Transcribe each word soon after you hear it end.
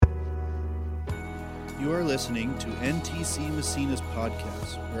You are listening to NTC Massena's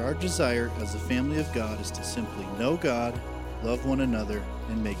podcast, where our desire as the family of God is to simply know God, love one another,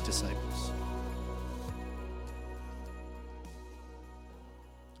 and make disciples.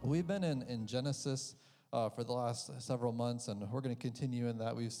 We've been in Genesis for the last several months, and we're going to continue in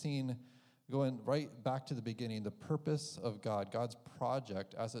that. We've seen, going right back to the beginning, the purpose of God, God's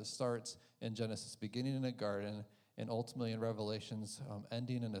project as it starts in Genesis, beginning in a garden, and ultimately in Revelations,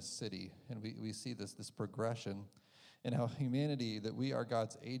 ending in a city. And we see this progression in how humanity, that we are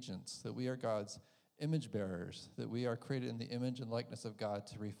God's agents, that we are God's image bearers, that we are created in the image and likeness of God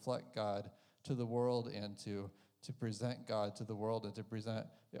to reflect God to the world and to present God to the world and to present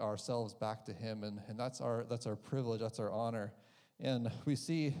ourselves back to Him. And that's our privilege, that's our honor. And we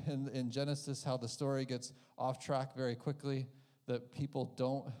see in Genesis how the story gets off track very quickly, that people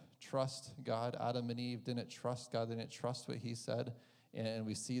don't trust God. Adam and Eve didn't trust God. They didn't trust what He said. And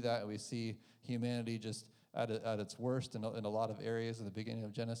we see that, and we see humanity just at its worst in a lot of areas in the beginning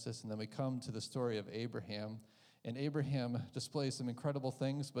of Genesis. And then we come to the story of Abraham. And Abraham displays some incredible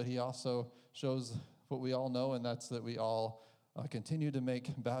things, but he also shows what we all know, and that's that we all continue to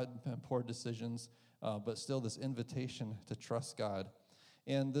make bad and poor decisions, but still this invitation to trust God.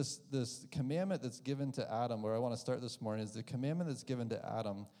 And this commandment that's given to Adam, where I want to start this morning, is the commandment that's given to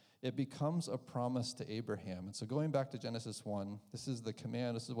Adam. It becomes a promise to Abraham. And so going back to Genesis 1, this is the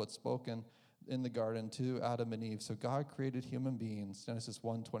command, this is what's spoken in the garden to Adam and Eve. So God created human beings, Genesis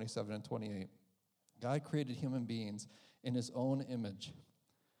 1, 27 and 28. God created human beings in His own image.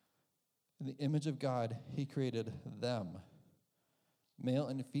 In the image of God, He created them. Male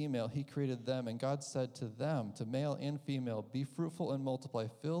and female, He created them. And God said to them, to male and female, be fruitful and multiply,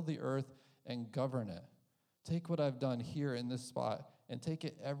 fill the earth and govern it. Take what I've done here in this spot and take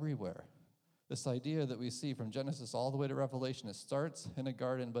it everywhere. This idea that we see from Genesis all the way to Revelation, it starts in a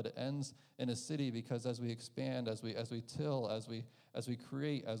garden, but it ends in a city, because as we expand, as we till, as we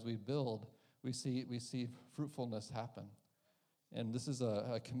create, as we build, we see fruitfulness happen. And this is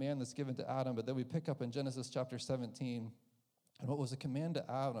a command that's given to Adam, but then we pick up in Genesis chapter 17, and what was a command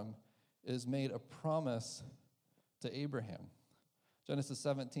to Adam is made a promise to Abraham. Genesis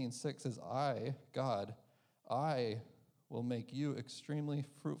 17:6 says, I, God, I will make you extremely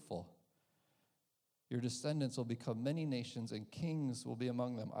fruitful. Your descendants will become many nations, and kings will be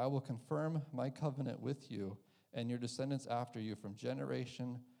among them. I will confirm my covenant with you and your descendants after you from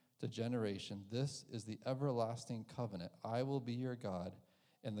generation to generation. This is the everlasting covenant. I will be your God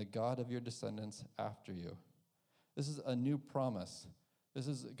and the God of your descendants after you. This is a new promise. This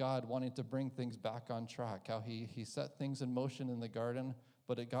is God wanting to bring things back on track, how he set things in motion in the garden,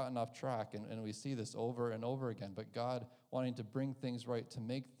 but it gotten off track, and we see this over and over again. But God wanting to bring things right, to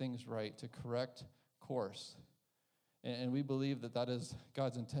make things right, to correct course. And we believe that is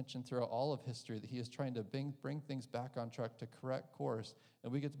God's intention throughout all of history, that He is trying to bring things back on track, to correct course,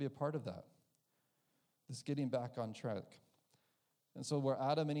 and we get to be a part of that, this getting back on track. And so where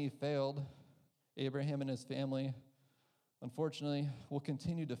Adam and Eve failed, Abraham and his family, unfortunately, will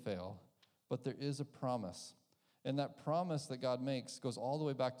continue to fail, but there is a promise. And that promise that God makes goes all the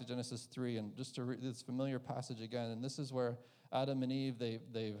way back to Genesis 3, and just to read this familiar passage again, and this is where Adam and Eve,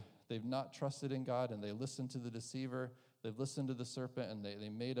 they've not trusted in God, and they listened to the deceiver, they've listened to the serpent, and they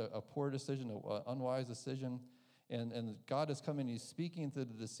made a poor decision, an unwise decision, and God is coming, He's speaking to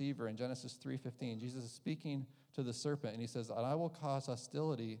the deceiver in Genesis 3:15. Jesus is speaking to the serpent, and He says, and I will cause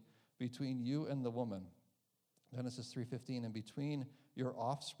hostility between you and the woman, Genesis 3:15, and between your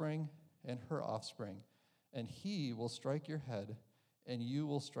offspring and her offspring. And he will strike your head, and you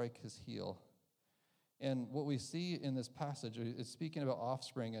will strike his heel. And what we see in this passage is speaking about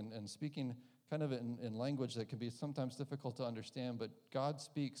offspring and speaking kind of in language that can be sometimes difficult to understand, but God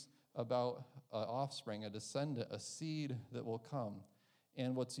speaks about offspring, a descendant, a seed that will come.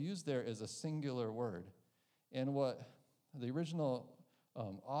 And what's used there is a singular word. And what the original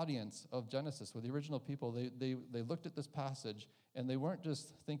audience of Genesis, with the original people, they looked at this passage, and they weren't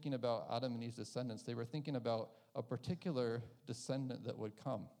just thinking about Adam and Eve's descendants. They were thinking about a particular descendant that would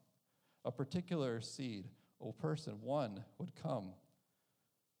come, a particular seed, a person, one would come.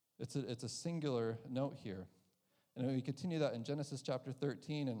 It's a singular note here. And we continue that in Genesis chapter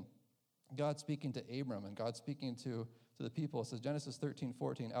 13, and God speaking to Abram, and God speaking to the people. It says, Genesis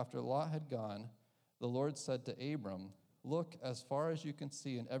 13:14, after Lot had gone, the Lord said to Abram, look as far as you can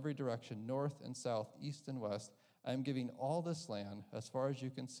see in every direction, north and south, east and west. I am giving all this land, as far as you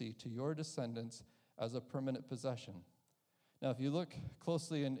can see, to your descendants as a permanent possession. Now, if you look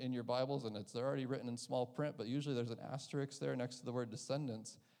closely in your Bibles, and they're already written in small print, but usually there's an asterisk there next to the word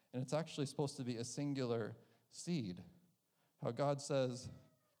descendants, and it's actually supposed to be a singular seed. How God says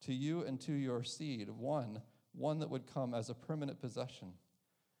to you and to your seed, one that would come as a permanent possession.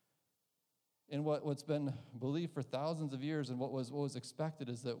 And what's been believed for thousands of years and what was expected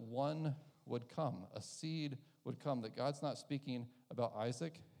is that one would come, a seed would come, that God's not speaking about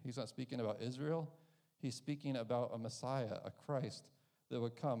Isaac, he's not speaking about Israel, he's speaking about a Messiah, a Christ that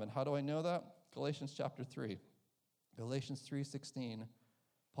would come. And how do I know that? Galatians chapter 3. Galatians 3:16,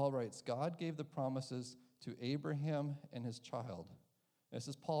 Paul writes, God gave the promises to Abraham and his child. This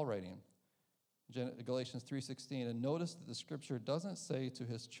is Paul writing, Galatians 3:16. And notice that the scripture doesn't say to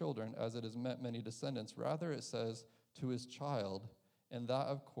his children, as it has meant many descendants. Rather, it says to his child, and that,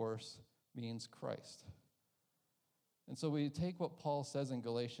 of course, means Christ. And so we take what Paul says in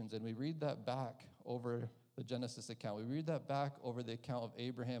Galatians and we read that back over the Genesis account. We read that back over the account of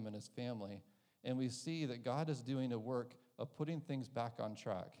Abraham and his family, and we see that God is doing a work of putting things back on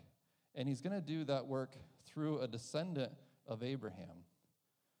track. And he's going to do that work through a descendant of Abraham.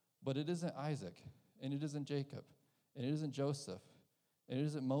 But it isn't Isaac, and it isn't Jacob, and it isn't Joseph, and it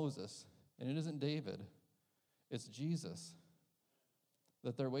isn't Moses, and it isn't David. It's Jesus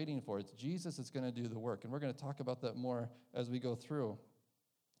that they're waiting for. It's Jesus that's going to do the work, and we're going to talk about that more as we go through.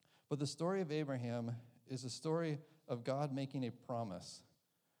 But the story of Abraham is a story of God making a promise,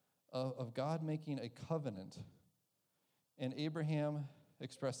 of God making a covenant, and Abraham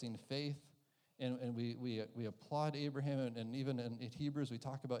expressing faith. And we applaud Abraham, and even in Hebrews we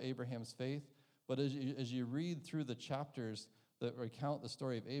talk about Abraham's faith. But as you read through the chapters that recount the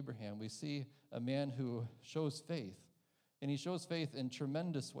story of Abraham, we see a man who shows faith, and he shows faith in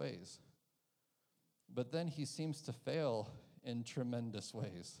tremendous ways. But then he seems to fail in tremendous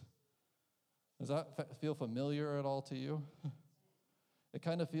ways. Does that feel familiar at all to you? It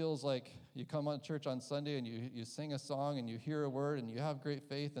kind of feels like you come on church on Sunday and you sing a song and you hear a word and you have great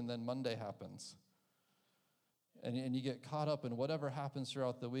faith, and then Monday happens. And you get caught up in whatever happens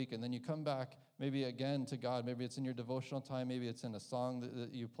throughout the week, and then you come back maybe again to God. Maybe it's in your devotional time, maybe it's in a song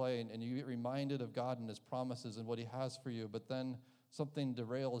that you play, and you get reminded of God and his promises and what he has for you, but then something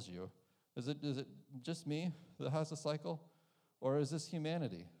derails you. Is it just me that has a cycle? Or is this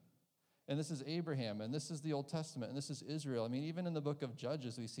humanity? And this is Abraham, and this is the Old Testament, and this is Israel. I mean, even in the book of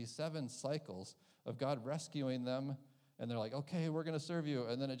Judges, we see 7 cycles of God rescuing them, and they're like, okay, we're going to serve you,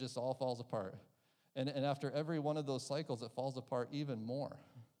 and then it just all falls apart. And after every one of those cycles, it falls apart even more.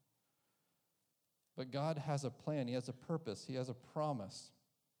 But God has a plan. He has a purpose. He has a promise.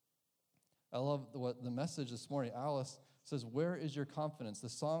 I love what the message this morning, Alice says, where is your confidence? The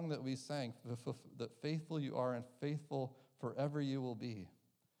song that we sang, that faithful you are and faithful forever you will be.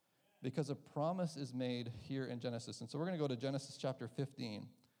 Because a promise is made here in Genesis. And so we're going to go to Genesis chapter 15.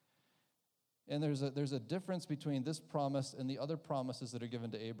 And there's a difference between this promise and the other promises that are given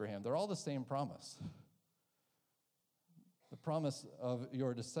to Abraham. They're all the same promise. The promise of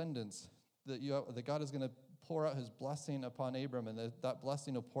your descendants, that God is going to pour out his blessing upon Abram, and that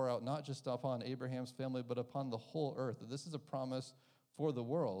blessing will pour out not just upon Abraham's family, but upon the whole earth. This is a promise for the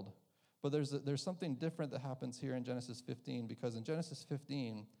world. But there's something different that happens here in Genesis 15, because in Genesis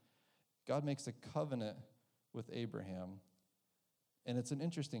 15, God makes a covenant with Abraham, and it's an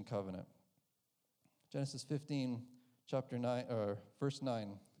interesting covenant. Genesis 15, chapter 9, or verse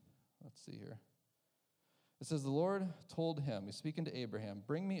 9. Let's see here. It says, the Lord told him, he's speaking to Abraham,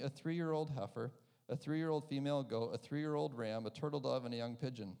 bring me a 3-year-old heifer, a 3-year-old female goat, a 3-year-old ram, a turtle dove, and a young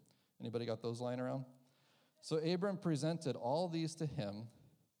pigeon. Anybody got those lying around? So Abram presented all these to him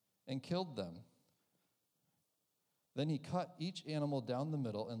and killed them. Then he cut each animal down the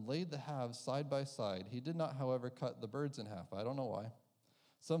middle and laid the halves side by side. He did not, however, cut the birds in half. I don't know why.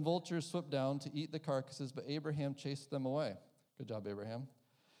 Some vultures swooped down to eat the carcasses, but Abraham chased them away. Good job, Abraham.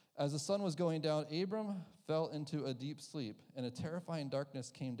 As the sun was going down, Abram fell into a deep sleep, and a terrifying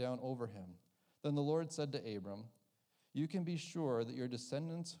darkness came down over him. Then the Lord said to Abram, you can be sure that your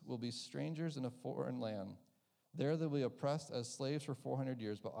descendants will be strangers in a foreign land. There they will be oppressed as slaves for 400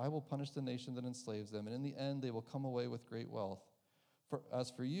 years, but I will punish the nation that enslaves them, and in the end they will come away with great wealth.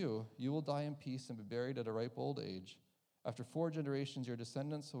 As for you, you will die in peace and be buried at a ripe old age. After 4 generations, your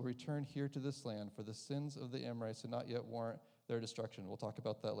descendants will return here to this land, for the sins of the Amorites did not yet warrant their destruction. We'll talk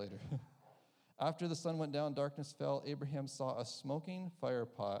about that later. After the sun went down, darkness fell. Abraham saw a smoking fire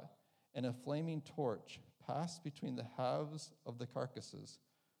pot and a flaming torch pass between the halves of the carcasses.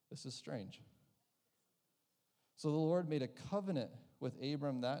 This is strange. So the Lord made a covenant with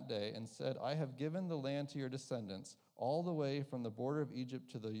Abram that day and said, I have given the land to your descendants, all the way from the border of Egypt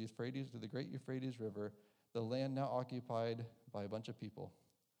to the Euphrates, to the great Euphrates River, the land now occupied by a bunch of people.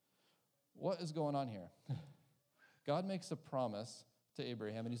 What is going on here? God makes a promise to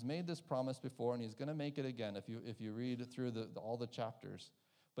Abraham, and he's made this promise before, and he's going to make it again if you read through all the chapters.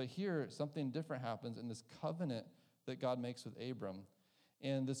 But here, something different happens in this covenant that God makes with Abram.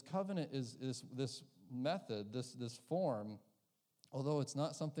 And this covenant is this method, this form, although it's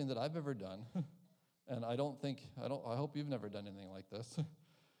not something that I've ever done, and I hope you've never done anything like this,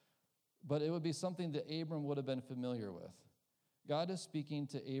 but it would be something that Abram would have been familiar with. God is speaking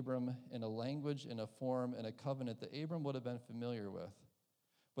to Abram in a language, in a form, in a covenant that Abram would have been familiar with.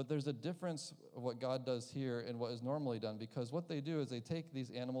 But there's a difference of what God does here and what is normally done, because what they do is they take these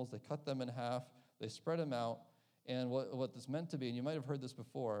animals, they cut them in half, they spread them out, and what this meant to be, and you might have heard this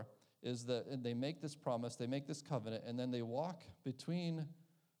before, is that they make this promise, they make this covenant, and then they walk between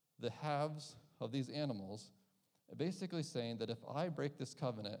the halves of these animals, basically saying that if I break this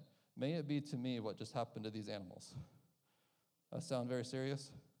covenant, may it be to me what just happened to these animals. That sound very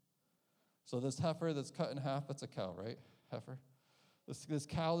serious? So this heifer that's cut in half, that's a cow, right? Heifer. This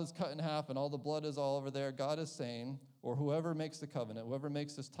cow that's cut in half and all the blood is all over there, God is saying, or whoever makes the covenant, whoever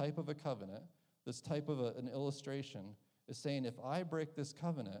makes this type of a covenant, this type of an illustration, is saying, if I break this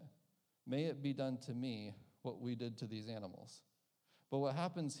covenant, may it be done to me what we did to these animals. But what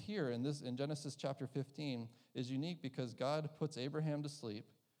happens here in Genesis chapter 15 is unique because God puts Abraham to sleep,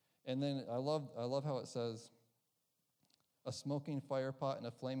 and then I love how it says, a smoking fire pot and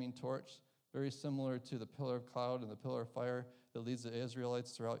a flaming torch, very similar to the pillar of cloud and the pillar of fire that leads the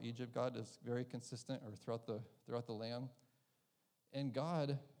Israelites throughout Egypt. God is very consistent, or throughout the land. And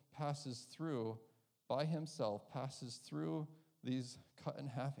God passes through these cut in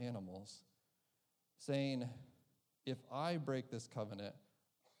half animals, saying, if I break this covenant,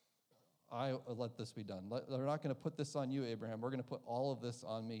 I let this be done. They're not going to put this on you, Abraham. We're going to put all of this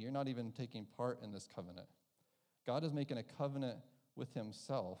on me. You're not even taking part in this covenant. God is making a covenant with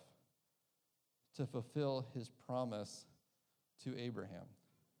himself to fulfill his promise to Abraham.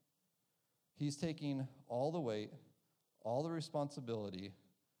 He's taking all the weight, all the responsibility,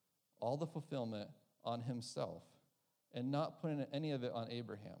 all the fulfillment on himself and not putting any of it on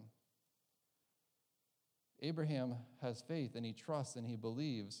Abraham. Abraham has faith and he trusts and he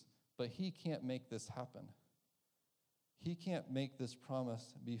believes, but he can't make this happen. He can't make this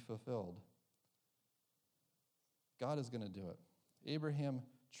promise be fulfilled. God is going to do it. Abraham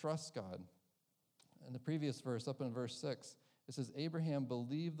trusts God. In the previous verse, up in verse 6, it says, Abraham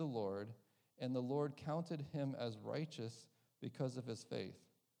believed the Lord, and the Lord counted him as righteous because of his faith.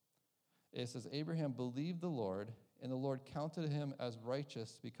 It says, Abraham believed the Lord, and the Lord counted him as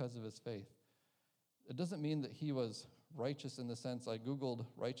righteous because of his faith. It doesn't mean that he was righteous in the sense, I Googled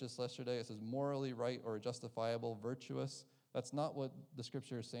righteous yesterday. It says morally right or justifiable, virtuous. That's not what the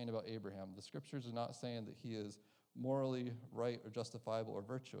scripture is saying about Abraham. The scriptures are not saying that he is morally right or justifiable or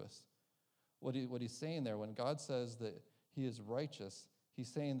virtuous. What he's saying there, when God says that he is righteous, he's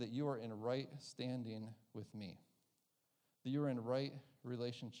saying that you are in right standing with me, that you are in right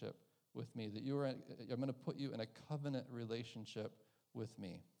relationship with me, that I'm going to put you in a covenant relationship with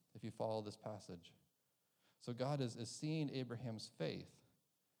me, if you follow this passage. So God is seeing Abraham's faith.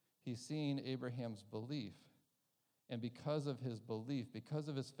 He's seeing Abraham's belief. And because of his belief, because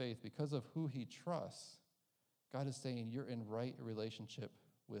of his faith, because of who he trusts, God is saying, you're in right relationship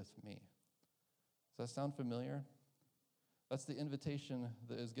with me. Does that sound familiar? That's the invitation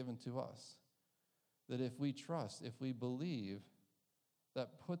that is given to us. That if we trust, if we believe,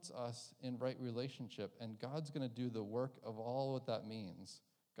 that puts us in right relationship. And God's going to do the work of all what that means.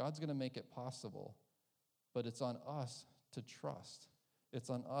 God's going to make it possible. But it's on us to trust. It's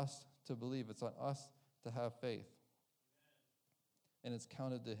on us to believe. It's on us to have faith. And it's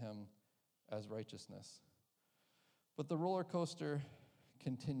counted to him as righteousness. But the roller coaster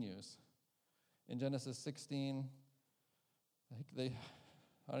continues. In Genesis 16, I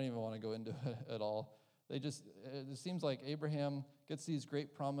don't even want to go into it at all. It seems like Abraham gets these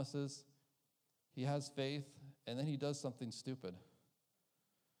great promises. He has faith, and then he does something stupid.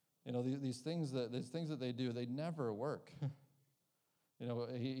 You know, these things that they do, they never work. You know,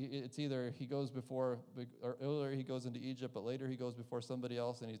 it's either he goes before, or earlier he goes into Egypt, but later he goes before somebody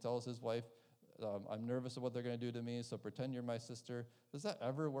else and he tells his wife, I'm nervous of what they're going to do to me, so pretend you're my sister. Does that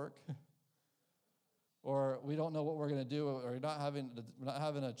ever work? Or we don't know what we're going to do, or not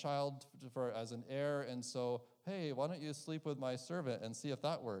having a child as an heir, and so, hey, why don't you sleep with my servant and see if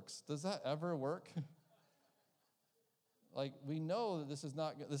that works? Does that ever work? Like, we know that this is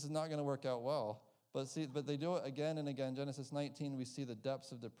not going to work out well. But they do it again and again. Genesis 19, we see the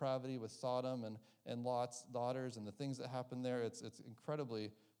depths of depravity with Sodom and Lot's daughters and the things that happen there. It's incredibly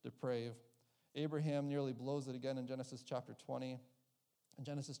depraved. Abraham nearly blows it again in Genesis chapter 20. In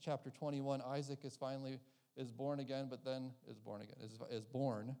Genesis chapter 21, Isaac is born again, but then is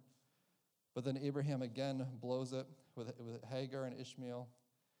born. But then Abraham again blows it with Hagar and Ishmael.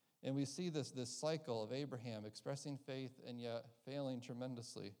 And we see this cycle of Abraham expressing faith and yet failing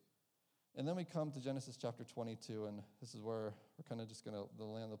tremendously. And then we come to Genesis chapter 22, and this is where we're kind of just going to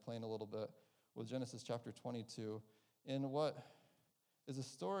land the plane a little bit with Genesis chapter 22, in what is a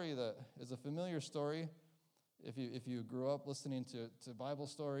story that is a familiar story if you grew up listening to Bible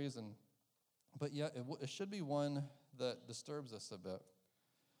stories, but yet it should be one that disturbs us a bit.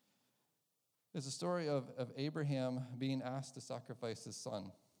 It's a story of Abraham being asked to sacrifice his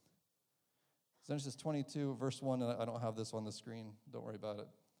son. Genesis 22, verse 1, and I don't have this on the screen, don't worry about it.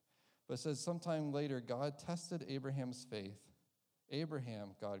 But it says, sometime later, God tested Abraham's faith. Abraham,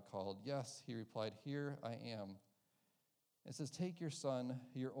 God called. Yes, he replied, here I am. It says, take your son,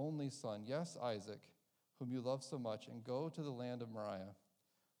 your only son, yes, Isaac, whom you love so much, and go to the land of Moriah.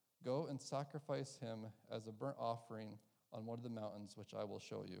 Go and sacrifice him as a burnt offering on one of the mountains, which I will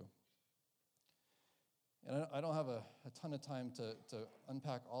show you. And I don't have a ton of time to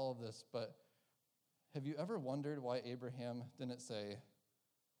unpack all of this, but have you ever wondered why Abraham didn't say,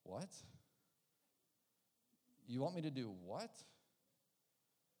 what? You want me to do what?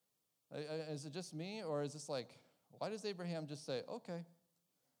 Is it just me, or is this like, why does Abraham just say, okay?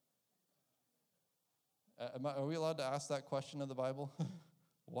 Are we allowed to ask that question of the Bible?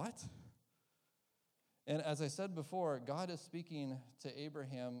 What? And as I said before, God is speaking to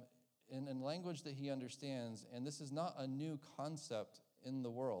Abraham in language that he understands, and this is not a new concept in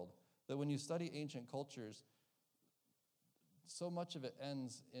the world. That when you study ancient cultures, so much of it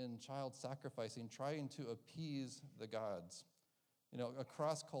ends in child sacrificing, trying to appease the gods.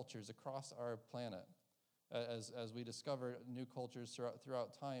 Across cultures, across our planet. As we discover new cultures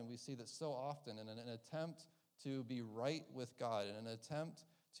throughout time, we see that so often in an attempt to be right with God, in an attempt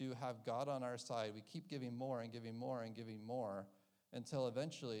to have God on our side, we keep giving more and giving more and giving more until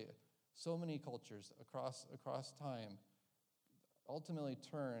eventually so many cultures across time ultimately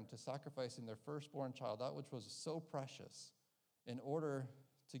turn to sacrificing their firstborn child, that which was so precious, in order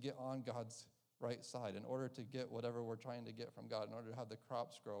to get on God's right side, in order to get whatever we're trying to get from God, in order to have the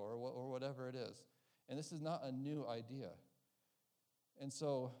crops grow or whatever it is. And this is not a new idea. And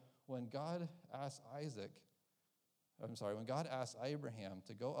so when God asked Abraham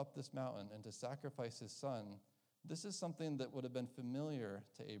to go up this mountain and to sacrifice his son, this is something that would have been familiar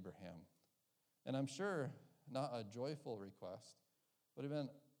to Abraham. And I'm sure not a joyful request, but have been,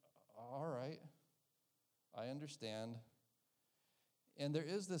 all right, I understand. And there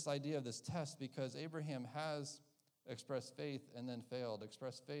is this idea of this test because Abraham has expressed faith and then failed,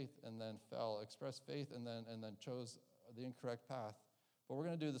 expressed faith and then fell, expressed faith and then chose the incorrect path. But we're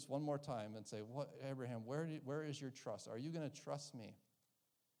going to do this one more time and say, "What, Abraham, where is your trust? Are you going to trust me?"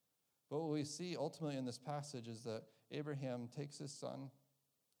 But what we see ultimately in this passage is that Abraham takes his son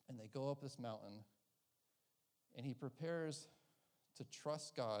and they go up this mountain and he prepares to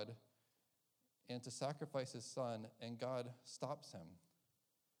trust God and to sacrifice his son, and God stops him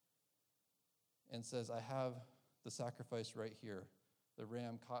and says, I have the sacrifice right here, the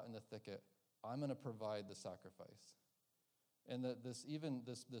ram caught in the thicket. I'm going to provide the sacrifice. And that this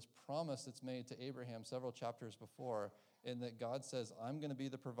promise that's made to Abraham several chapters before, and that God says, I'm going to be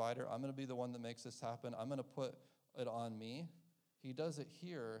the provider, I'm going to be the one that makes this happen, I'm going to put it on me. He does it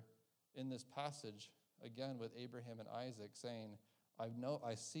here in this passage, again with Abraham and Isaac, saying,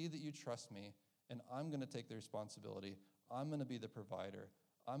 I see that you trust me, and I'm going to take the responsibility. I'm going to be the provider.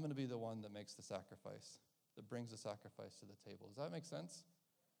 I'm going to be the one that makes the sacrifice, that brings the sacrifice to the table. Does that make sense?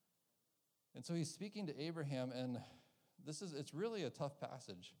 And so he's speaking to Abraham, and it's really a tough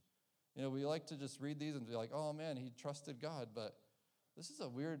passage. We like to just read these and be like, oh man, he trusted God, but this is a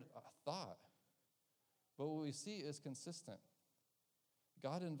weird thought. But what we see is consistent.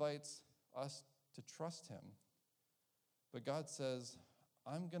 God invites us to trust him, but God says,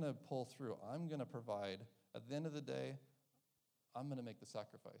 I'm going to pull through. I'm going to provide. At the end of the day, I'm going to make the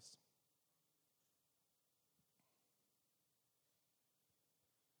sacrifice.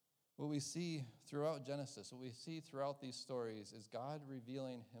 What we see throughout Genesis, what we see throughout these stories is God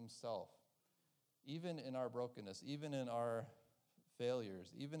revealing himself, even in our brokenness, even in our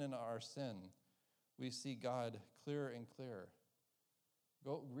failures, even in our sin. We see God clearer and clearer.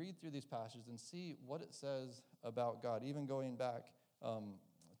 Go read through these passages and see what it says about God, even going back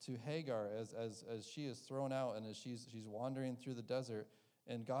to Hagar as she is thrown out and as she's wandering through the desert,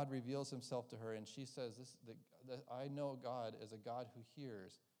 and God reveals himself to her, and she says, that I know God as a God who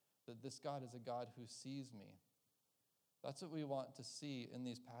hears, that this God is a God who sees me. That's what we want to see in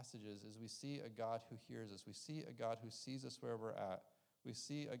these passages, is we see a God who hears us. We see a God who sees us where we're at. We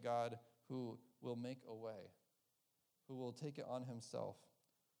see a God who will make a way, who will take it on himself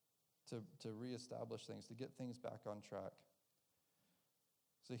to reestablish things, to get things back on track.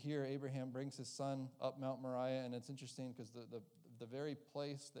 So here Abraham brings his son up Mount Moriah, and it's interesting because the very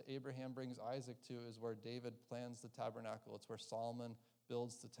place that Abraham brings Isaac to is where David plans the tabernacle. It's where Solomon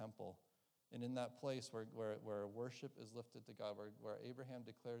builds the temple. And in that place where worship is lifted to God, where Abraham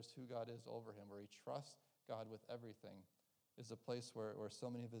declares who God is over him, where he trusts God with everything, is a place where so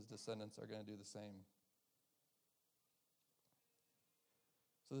many of his descendants are going to do the same.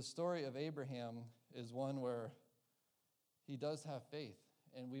 So the story of Abraham is one where he does have faith,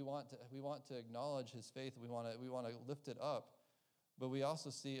 and we want to acknowledge his faith. We want to lift it up, but we also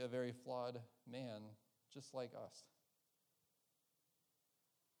see a very flawed man, just like us.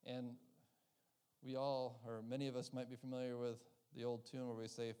 And we all, or many of us, might be familiar with the old tune where we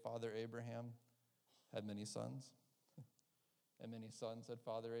say, "Father Abraham had many sons, and many sons had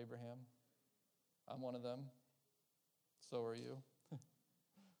Father Abraham." I'm one of them. So are you.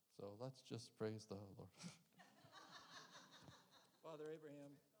 So let's just praise the Lord. Father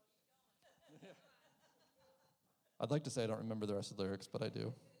Abraham. I'd like to say I don't remember the rest of the lyrics, but I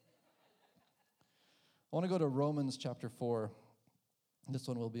do. I want to go to Romans chapter 4. This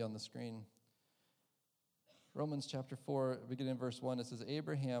one will be on the screen. Romans chapter 4, beginning in verse 1, it says,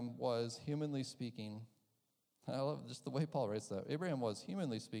 Abraham was, humanly speaking, I love just the way Paul writes that. Abraham was,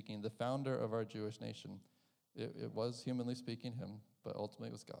 humanly speaking, the founder of our Jewish nation. It was, humanly speaking, him, but ultimately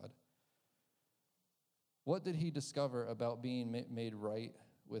it was God. What did he discover about being made right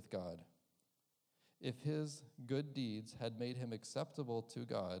with God? If his good deeds had made him acceptable to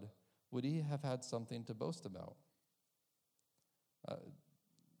God, would he have had something to boast about?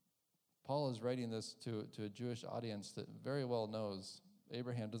 Paul is writing this to a Jewish audience that very well knows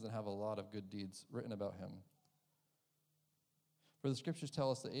Abraham doesn't have a lot of good deeds written about him. For the scriptures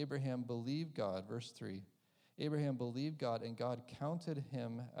tell us that Abraham believed God, verse 3. Abraham believed God, and God counted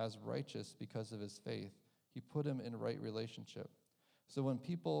him as righteous because of his faith. He put him in right relationship. So when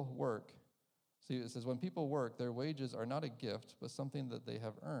people work, see, it says, when people work, their wages are not a gift, but something that they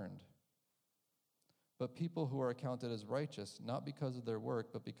have earned. But people who are accounted as righteous, not because of their work,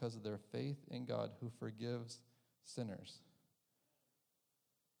 but because of their faith in God who forgives sinners.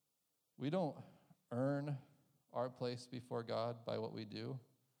 We don't earn our place before God by what we do,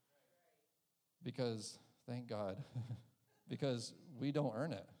 because, thank God, because we don't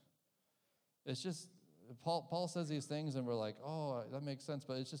earn it. It's just, Paul says these things and we're like, oh, that makes sense,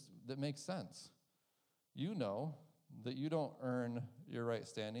 but it's just, that makes sense. You know that you don't earn your right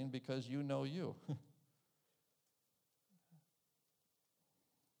standing because you know you.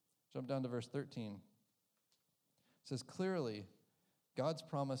 Jump down to verse 13. It says, clearly, God's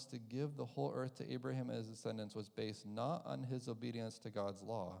promise to give the whole earth to Abraham and his descendants was based not on his obedience to God's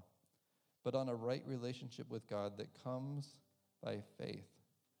law, but on a right relationship with God that comes by faith.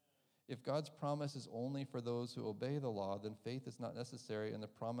 If God's promise is only for those who obey the law, then faith is not necessary and the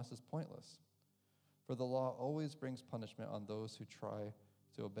promise is pointless. For the law always brings punishment on those who try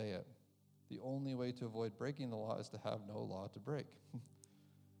to obey it. The only way to avoid breaking the law is to have no law to break.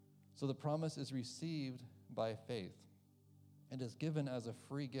 So the promise is received by faith and is given as a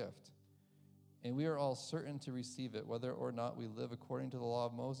free gift. And we are all certain to receive it, whether or not we live according to the law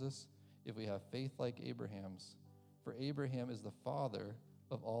of Moses, if we have faith like Abraham's. For Abraham is the father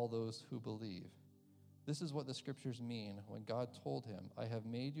of all those who believe. This is what the scriptures mean when God told him, I have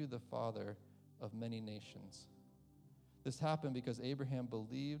made you the father of many nations. This happened because Abraham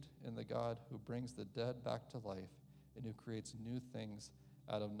believed in the God who brings the dead back to life and who creates new things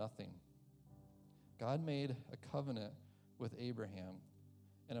out of nothing. God made a covenant with Abraham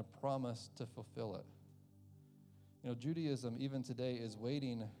and a promise to fulfill it. You know, Judaism, even today, is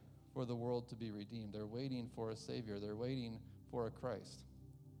waiting for the world to be redeemed. They're waiting for a Savior. They're waiting for a Christ.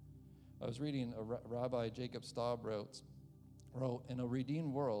 I was reading Rabbi Jacob Staub wrote, in a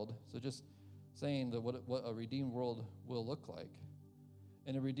redeemed world, so just saying that what a redeemed world will look like.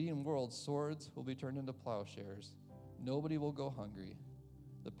 In a redeemed world, swords will be turned into plowshares. Nobody will go hungry.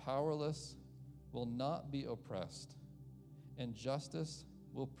 The powerless will not be oppressed, and justice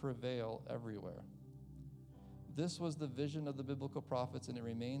will prevail everywhere. This was the vision of the biblical prophets, and it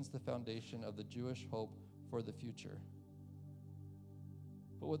remains the foundation of the Jewish hope for the future.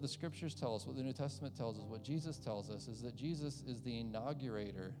 But what the scriptures tell us, what the New Testament tells us, what Jesus tells us, is that Jesus is the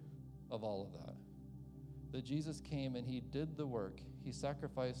inaugurator of all of that. That Jesus came and he did the work. He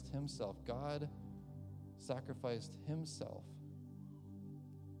sacrificed himself. God sacrificed himself,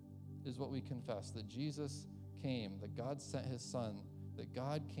 is what we confess. That Jesus came, that God sent his son, that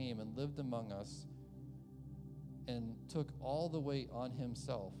God came and lived among us and took all the weight on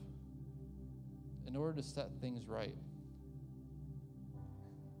himself in order to set things right.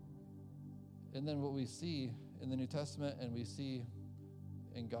 And then what we see in the New Testament, and we see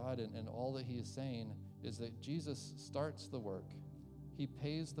in God and all that he is saying is that Jesus starts the work. He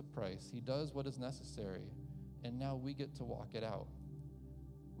pays the price. He does what is necessary. And now we get to walk it out.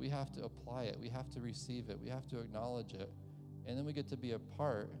 We have to apply it. We have to receive it. We have to acknowledge it. And then we get to be a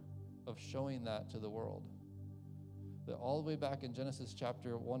part of showing that to the world. That all the way back in Genesis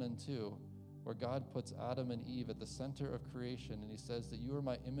chapter 1 and 2, where God puts Adam and Eve at the center of creation, and he says that you are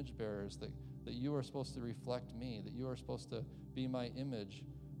my image bearers, that you are supposed to reflect me, that you are supposed to be my image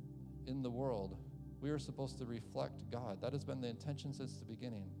in the world. We are supposed to reflect God. That has been the intention since the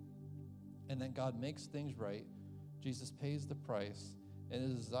beginning. And then God makes things right. Jesus pays the price. And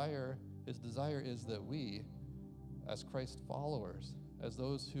his desire is that we, as Christ followers, as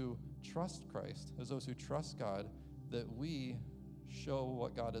those who trust Christ, as those who trust God, that we show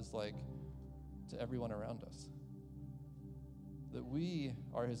what God is like to everyone around us. That we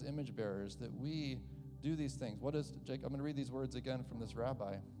are his image bearers, that we do these things. What is, Jake, I'm going to read these words again from this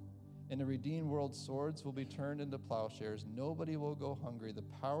rabbi. In a redeemed world, swords will be turned into plowshares. Nobody will go hungry. The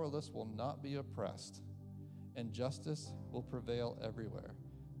powerless will not be oppressed. And justice will prevail everywhere.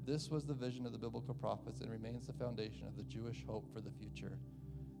 This was the vision of the biblical prophets and remains the foundation of the Jewish hope for the future.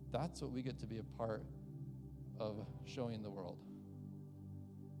 That's what we get to be a part of showing the world.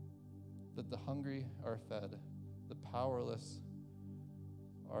 That the hungry are fed, the powerless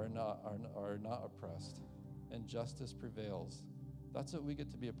are not oppressed, and justice prevails. That's what we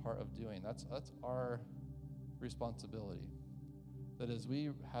get to be a part of doing. That's our responsibility. That as we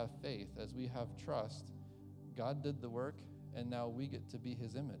have faith, as we have trust, God did the work, and now we get to be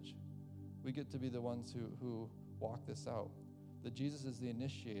his image. We get to be the ones who walk this out. That Jesus is the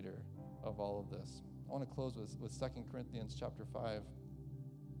initiator of all of this. I want to close with 2 Corinthians chapter 5.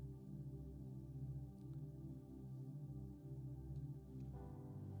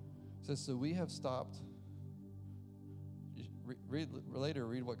 It says, so we have stopped. Read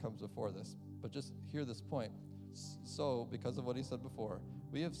what comes before this, but just hear this point. So, because of what he said before,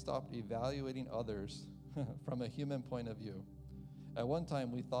 we have stopped evaluating others from a human point of view. At one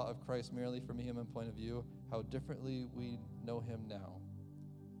time, we thought of Christ merely from a human point of view. How differently we know him now.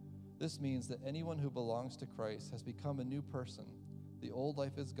 This means that anyone who belongs to Christ has become a new person. The old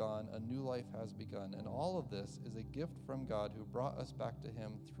life is gone, a new life has begun. And all of this is a gift from God who brought us back to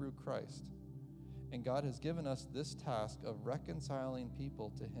him through Christ. And God has given us this task of reconciling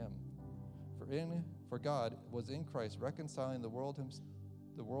people to him. For God was in Christ reconciling the world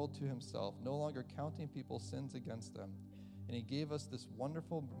to himself, no longer counting people's sins against them. And he gave us this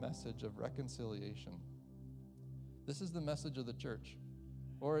wonderful message of reconciliation. This is the message of the church,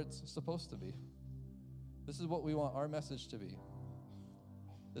 or it's supposed to be. This is what we want our message to be.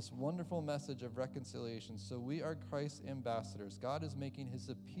 This wonderful message of reconciliation. So we are Christ's ambassadors. God is making his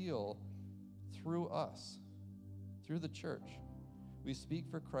appeal through us, through the church. We speak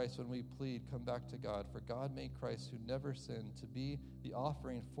for Christ when we plead, come back to God. For God made Christ, who never sinned, to be the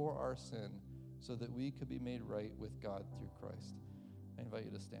offering for our sin, so that we could be made right with God through Christ. I invite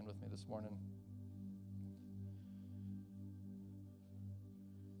you to stand with me this morning.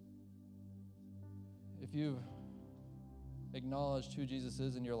 If you've acknowledged who Jesus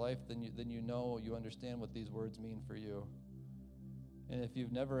is in your life, then you understand what these words mean for you. And if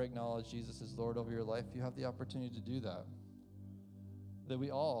you've never acknowledged Jesus as Lord over your life, you have the opportunity to do that. That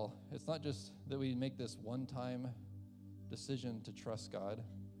it's not just that we make this one-time decision to trust God.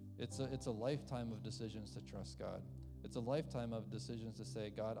 It's a lifetime of decisions to trust God. It's a lifetime of decisions to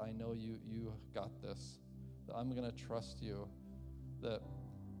say, God, I know you got this. That I'm going to trust you. That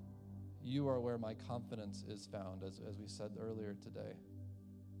you are where my confidence is found, as we said earlier today.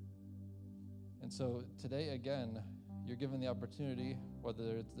 And so today, again, you're given the opportunity,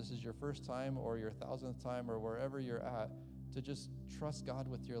 whether this is your first time or your 1,000th time or wherever you're at, to just trust God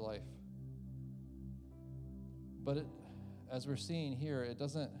with your life. But as we're seeing here, it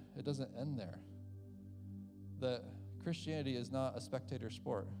doesn't end there. That Christianity is not a spectator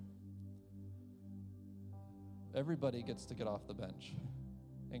sport. Everybody gets to get off the bench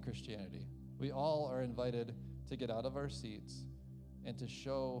in Christianity. We all are invited to get out of our seats and to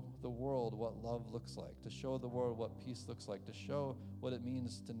show the world what love looks like, to show the world what peace looks like, to show what it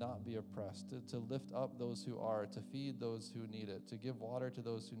means to not be oppressed, to lift up those who are, to feed those who need it, to give water to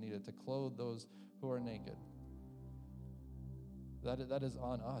those who need it, to clothe those who are naked. That is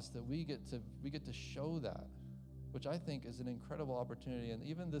on us, that we get to show that, which I think is an incredible opportunity. And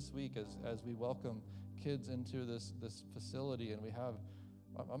even this week, as we welcome kids into this facility, and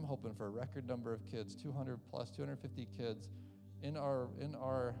I'm hoping for a record number of kids, 200 plus, 250 kids in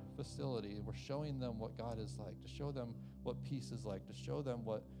our facility. We're showing them what God is like, to show them what peace is like, to show them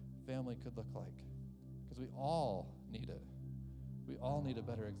what family could look like, because we all need it. We all need a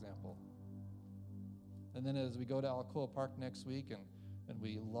better example. And then as we go to Alcoa Park next week and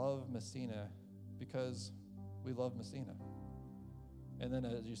we love Massena because we love Massena. And then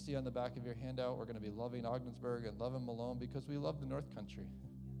as you see on the back of your handout, we're going to be loving Ogdensburg and loving Malone because we love the North Country.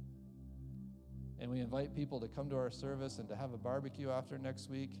 And we invite people to come to our service and to have a barbecue after next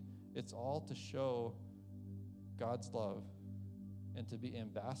week. It's all to show God's love and to be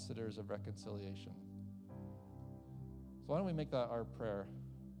ambassadors of reconciliation. So why don't we make that our prayer?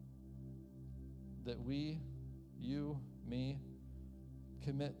 That we, you, me,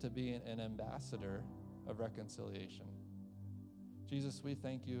 commit to being an ambassador of reconciliation. Jesus, we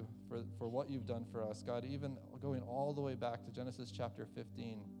thank you for what you've done for us. God, even going all the way back to Genesis chapter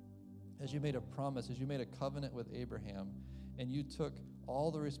 15, as you made a promise, as you made a covenant with Abraham, and you took all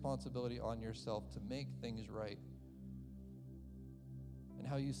the responsibility on yourself to make things right, and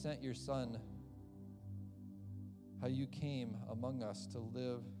how you sent your son, how you came among us to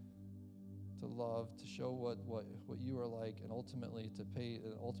live, to love, to show what you are like, and ultimately to pay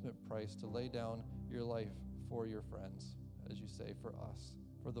an ultimate price, to lay down your life for your friends, as you say, for us,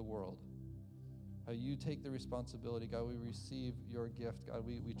 for the world. How you take the responsibility. God, we receive your gift. God,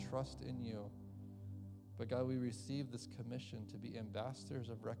 we trust in you. But God, we receive this commission to be ambassadors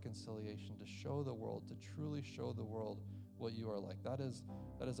of reconciliation, to show the world, to truly show the world what you are like. That is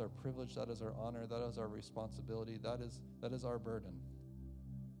our privilege, that is our honor, that is our responsibility, that is our burden,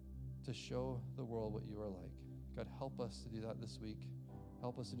 to show the world what you are like. God, help us to do that this week.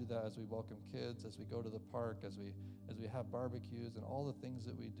 Help us to do that as we welcome kids, as we go to the park, as we have barbecues and all the things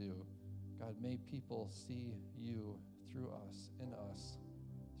that we do. God, may people see you through us, in us,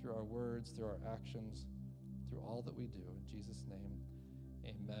 through our words, through our actions, through all that we do. In Jesus' name,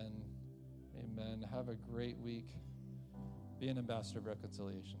 amen. Amen. Have a great week. Be an ambassador of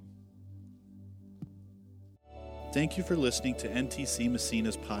reconciliation. Thank you for listening to NTC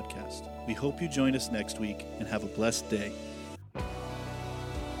Massena's podcast. We hope you join us next week and have a blessed day.